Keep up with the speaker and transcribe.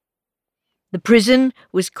The prison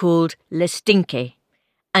was called Le Stinche,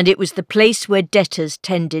 and it was the place where debtors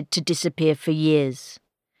tended to disappear for years.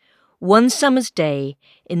 One summer's day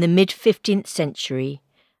in the mid-15th century,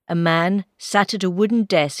 a man sat at a wooden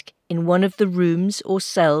desk in one of the rooms or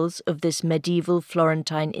cells of this medieval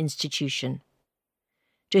Florentine institution.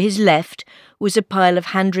 To his left was a pile of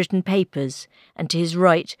handwritten papers, and to his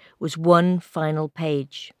right was one final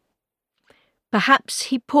page. Perhaps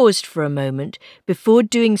he paused for a moment before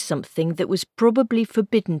doing something that was probably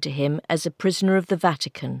forbidden to him as a prisoner of the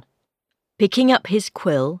Vatican. Picking up his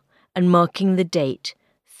quill and marking the date,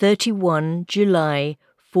 31 July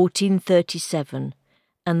 1437,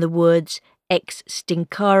 and the words ex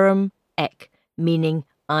stincarum ec, meaning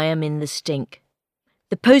I am in the stink.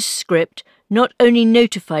 The postscript not only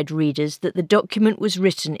notified readers that the document was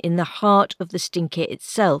written in the heart of the Stinche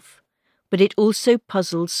itself, but it also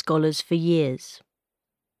puzzled scholars for years.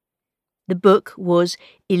 The book was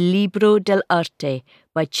Il Libro dell'Arte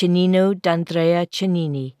by Cennino d'Andrea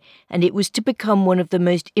Cennini, and it was to become one of the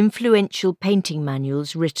most influential painting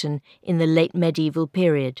manuals written in the late medieval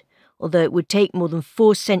period, although it would take more than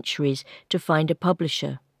 4 centuries to find a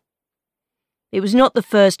publisher. It was not the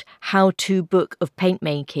first how-to book of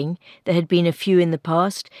paintmaking. There had been a few in the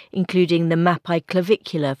past, including the Mappae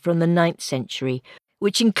Clavicula from the 9th century,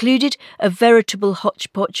 which included a veritable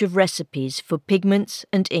hodgepodge of recipes for pigments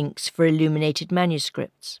and inks for illuminated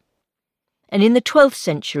manuscripts. And in the 12th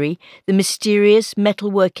century, the mysterious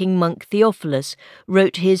metalworking monk Theophilus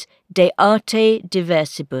wrote his De Arte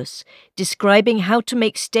Diversibus, describing how to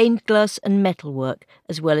make stained glass and metalwork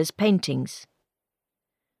as well as paintings.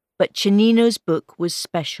 But Cennino's book was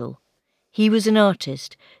special. He was an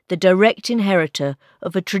artist, the direct inheritor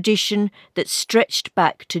of a tradition that stretched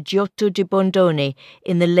back to Giotto di Bondone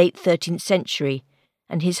in the late 13th century,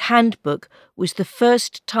 and his handbook was the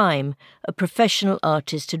first time a professional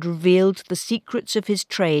artist had revealed the secrets of his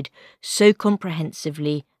trade so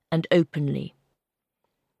comprehensively and openly.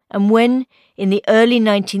 And when, in the early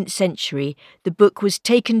 19th century, the book was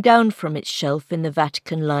taken down from its shelf in the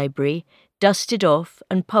Vatican Library, dusted off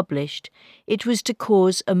and published, it was to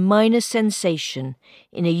cause a minor sensation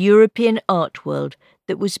in a European art world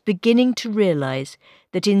that was beginning to realize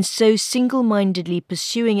that in so single-mindedly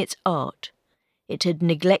pursuing its art, it had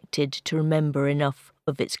neglected to remember enough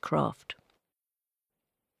of its craft.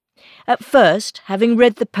 At first, having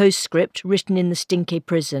read the postscript written in the Stinche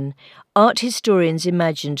prison, art historians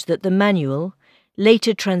imagined that the manual,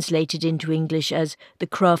 later translated into English as The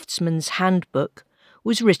Craftsman's Handbook,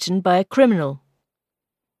 was written by a criminal.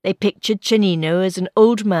 They pictured Cennino as an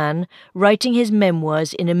old man writing his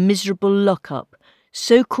memoirs in a miserable lock-up,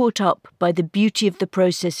 so caught up by the beauty of the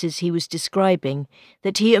processes he was describing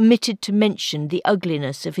that he omitted to mention the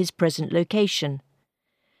ugliness of his present location.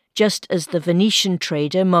 Just as the Venetian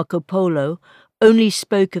trader Marco Polo only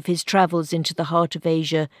spoke of his travels into the heart of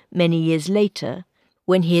Asia many years later,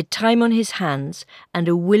 when he had time on his hands and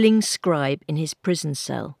a willing scribe in his prison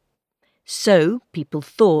cell. So, people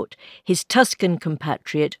thought, his Tuscan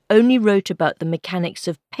compatriot only wrote about the mechanics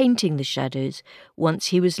of painting the shadows once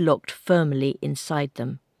he was locked firmly inside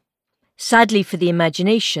them. Sadly for the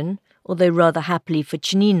imagination, although rather happily for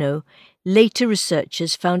Cennino, later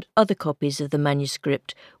researchers found other copies of the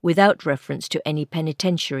manuscript without reference to any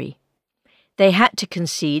penitentiary. They had to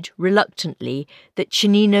concede, reluctantly, that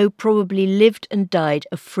Cennino probably lived and died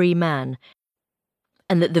a free man,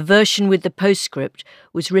 and that the version with the postscript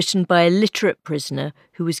was written by a literate prisoner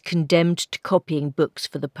who was condemned to copying books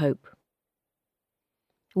for the Pope.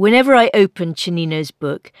 Whenever I open Cennino's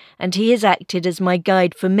book, and he has acted as my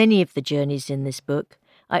guide for many of the journeys in this book,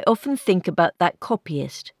 I often think about that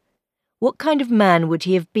copyist. What kind of man would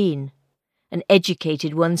he have been? An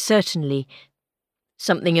educated one, certainly.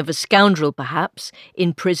 Something of a scoundrel, perhaps,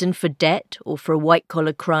 in prison for debt or for a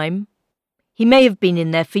white-collar crime. He may have been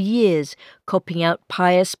in there for years, copying out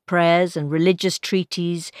pious prayers and religious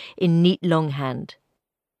treatises in neat longhand.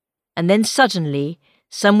 And then suddenly,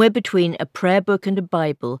 somewhere between a prayer book and a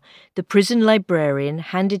Bible, the prison librarian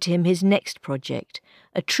handed him his next project,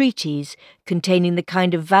 a treatise containing the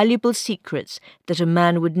kind of valuable secrets that a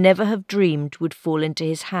man would never have dreamed would fall into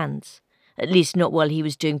his hands, at least not while he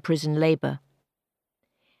was doing prison labour.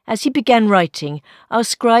 As he began writing, our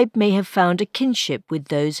scribe may have found a kinship with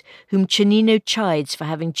those whom Cennino chides for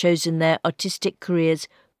having chosen their artistic careers,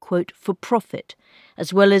 quote, for profit,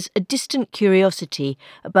 as well as a distant curiosity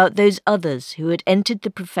about those others who had entered the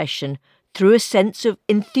profession through a sense of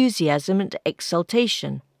enthusiasm and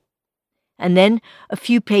exultation. And then, a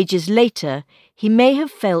few pages later, he may have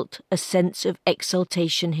felt a sense of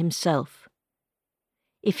exultation himself.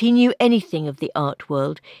 If he knew anything of the art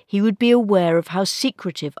world, he would be aware of how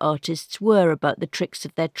secretive artists were about the tricks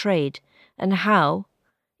of their trade, and how,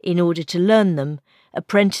 in order to learn them,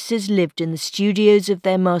 apprentices lived in the studios of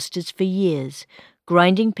their masters for years,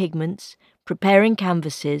 grinding pigments, preparing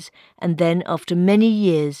canvases, and then, after many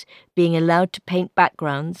years, being allowed to paint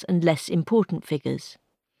backgrounds and less important figures.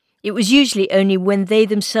 It was usually only when they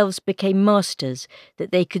themselves became masters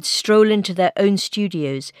that they could stroll into their own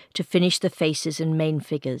studios to finish the faces and main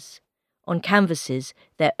figures. On canvases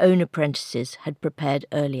their own apprentices had prepared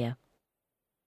earlier.